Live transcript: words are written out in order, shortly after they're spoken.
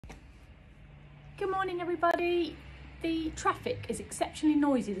Good morning everybody. The traffic is exceptionally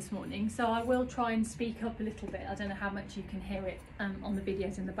noisy this morning, so I will try and speak up a little bit. I don't know how much you can hear it on the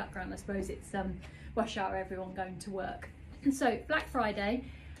videos in the background. I suppose it's rush hour, everyone going to work. So Black Friday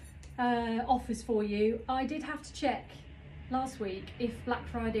offers for you. I did have to check last week if Black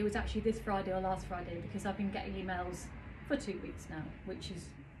Friday was actually this Friday or last Friday, because I've been getting emails for 2 weeks now, which is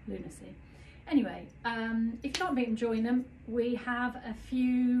lunacy. Anyway, if you can't beat them, join them. We have a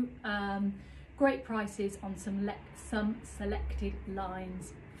few great prices on some selected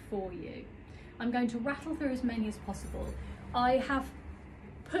lines for you. I'm going to rattle through as many as possible. I have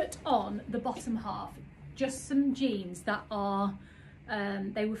put on the bottom half just some jeans that are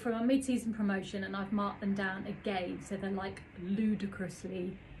they were from a mid-season promotion, and I've marked them down again so they're like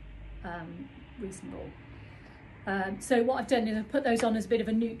ludicrously reasonable. So what I've done is I've put those on as a bit of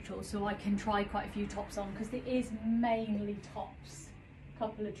a neutral so I can try quite a few tops on, because it is mainly tops, a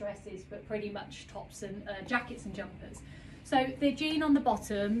couple of dresses, but pretty much tops and jackets and jumpers. So the jean on the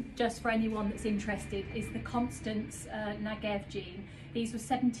bottom, just for anyone that's interested, is the Constance Nagev jean. These were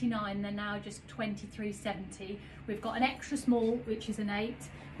 $79, they're now just $23.70. We've got an extra small, which is an 8,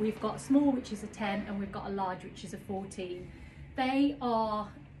 we've got a small, which is a 10, and we've got a large, which is a 14. They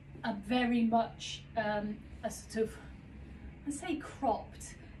are a very much a sort of, I say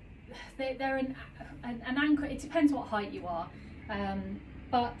cropped. They're an anchor. It depends what height you are,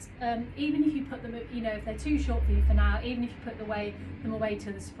 but even if you put them, you know, if they're too short for you for now, even if you put them away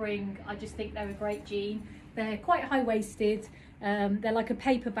to the spring, I just think they're a great jean. They're quite high-waisted. They're like a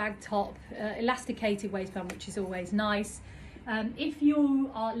paper bag top, elasticated waistband, which is always nice. If you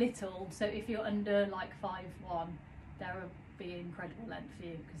are little, so if you're under like 5'1", they'll be incredible length for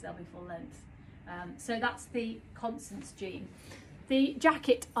you because they'll be full length. So that's the Constance jean. The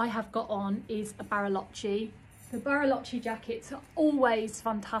jacket I have got on is a Bariloche. The Bariloche jackets are always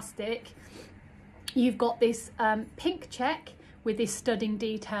fantastic. You've got this pink check with this studding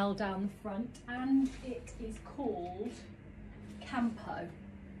detail down the front, and it is called Campo.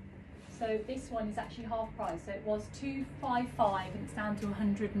 So this one is actually half price, so it was $255 and it's down to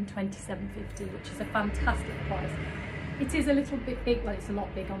 $127.50, which is a fantastic price. It is a little bit big, well, it's a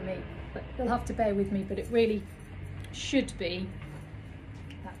lot big on me, but you'll have to bear with me, but it really should be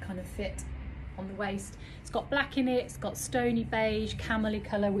that kind of fit on the waist. It's got black in it, it's got stony beige, camely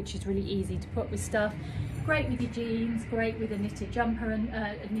colour, which is really easy to put with stuff. Great with your jeans, great with a knitted jumper and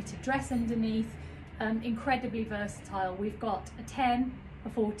a knitted dress underneath. Incredibly versatile. We've got a 10, a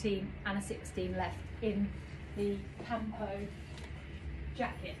 14 and a 16 left in the Campo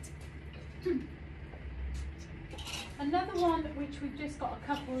jacket. Another one which we've just got a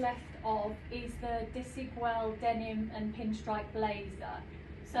couple left of is the Desigual denim and pinstripe blazer.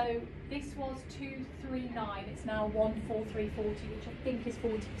 So this was $239, it's now $143.40, which I think is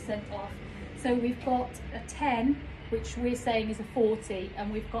 40% off. So we've got a 10, which we're saying is a 40,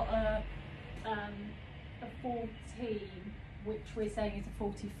 and we've got a 14, which we're saying is a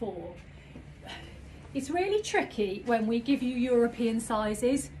 44. It's really tricky when we give you European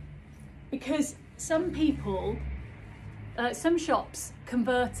sizes, because some people, some shops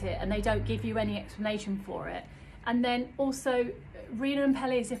convert it and they don't give you any explanation for it. And then also Rena and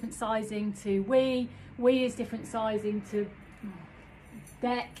Pelle is different sizing to we is different sizing to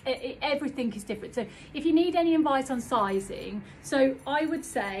Deck. Everything is different. So if you need any advice on sizing, so I would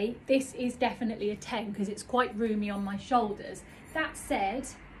say this is definitely a 10 because it's quite roomy on my shoulders. That said,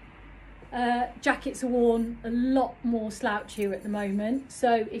 jackets are worn a lot more slouchier at the moment,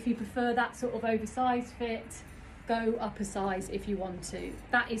 so if you prefer that sort of oversized fit, go up a size if you want to.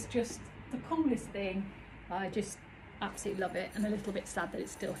 That is just the coolest thing. I just absolutely love it, and a little bit sad that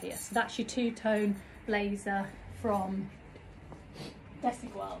it's still here. So that's your two-tone blazer from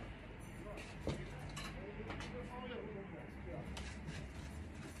Desigual.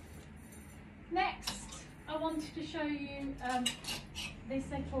 Next, I wanted to show you this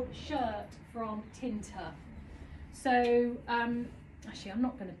little shirt from Tinta. So actually I'm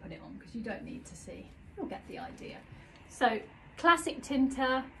not going to put it on because you don't need to see, you'll get the idea. So classic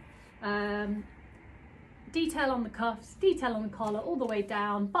Tinta, detail on the cuffs, detail on the collar all the way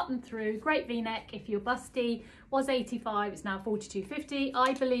down, button through, great v-neck if you're busty. Was $85, it's now $42.50.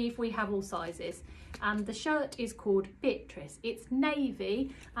 I believe we have all sizes, and the shirt is called Beatrice. It's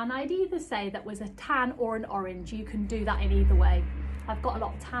navy, and I'd either say that was a tan or an orange. You can do that in either way. I've got a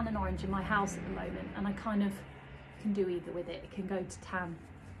lot of tan and orange in my house at the moment, and I kind of can do either with it. It can go to tan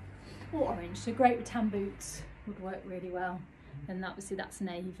or orange, so great with tan boots, would work really well. And obviously that's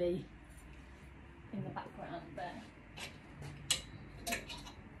navy in the background there.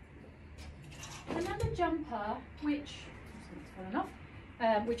 Another jumper, which is well enough,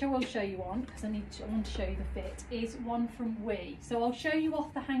 which I will show you on because I want to show you the fit, is one from We. So I'll show you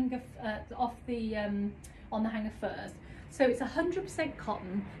off the hanger, on the hanger first. So it's 100%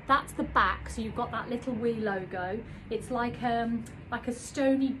 cotton. That's the back. So you've got that little We logo. It's like a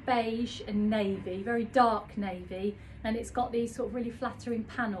stony beige and navy, very dark navy, and it's got these sort of really flattering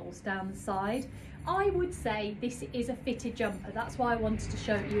panels down the side. I would say this is a fitted jumper. That's why I wanted to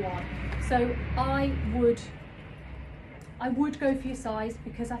show you on. So I would go for your size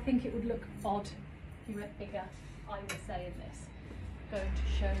because I think it would look odd if you went bigger, I would say, in this. Going to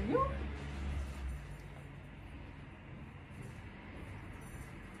show you.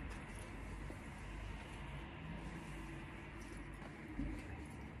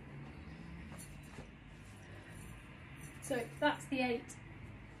 So that's the 8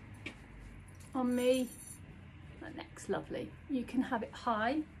 on me. That neck's lovely. You can have it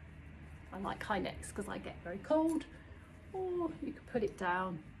high. I like high necks because I get very cold. Or you could put it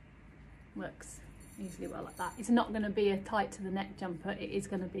down. Works easily well like that. It's not going to be a tight to the neck jumper. It is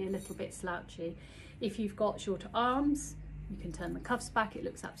going to be a little bit slouchy. If you've got shorter arms, you can turn the cuffs back. It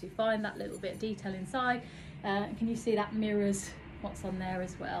looks absolutely fine. That little bit of detail inside. Can you see that mirrors what's on there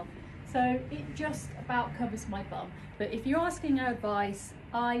as well? So it just about covers my bum. But if you're asking our advice,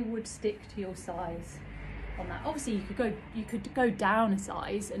 I would stick to your size on that. Obviously you could go down a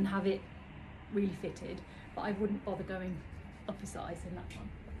size and have it really fitted, but I wouldn't bother going up a size in that one.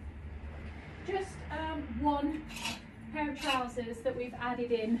 Just one pair of trousers that we've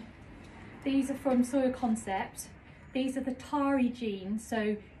added in. These are from Sawyer Concept. These are the Tari jeans,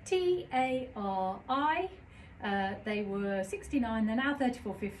 so T-A-R-I. They were $69, they're now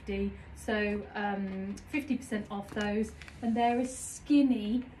 $34.50, so 50% off those. And they're a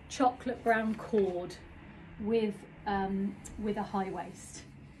skinny chocolate brown cord with a high waist.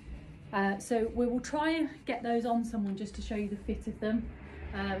 So we will try and get those on someone just to show you the fit of them,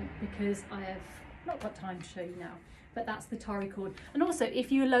 because I have not got time to show you now. But that's the Tari cord. And also,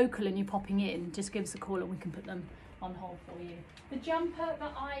 if you're local and you're popping in, just give us a call and we can put them on hold for you. The jumper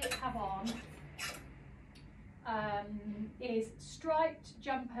that I have on is striped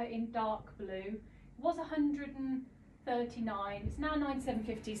jumper in dark blue. It was $139, it's now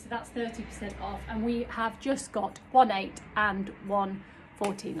 $97.50, so that's 30% off, and we have just got 1/8 and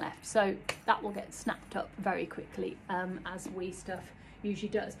 1/14 left, so that will get snapped up very quickly, as We stuff usually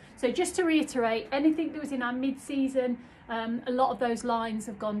does. So just to reiterate, anything that was in our mid-season, a lot of those lines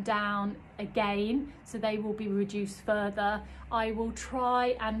have gone down again, so they will be reduced further. I will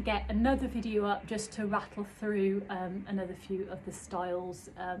try and get another video up just to rattle through another few of the styles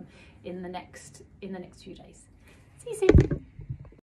in the next few days. See you soon.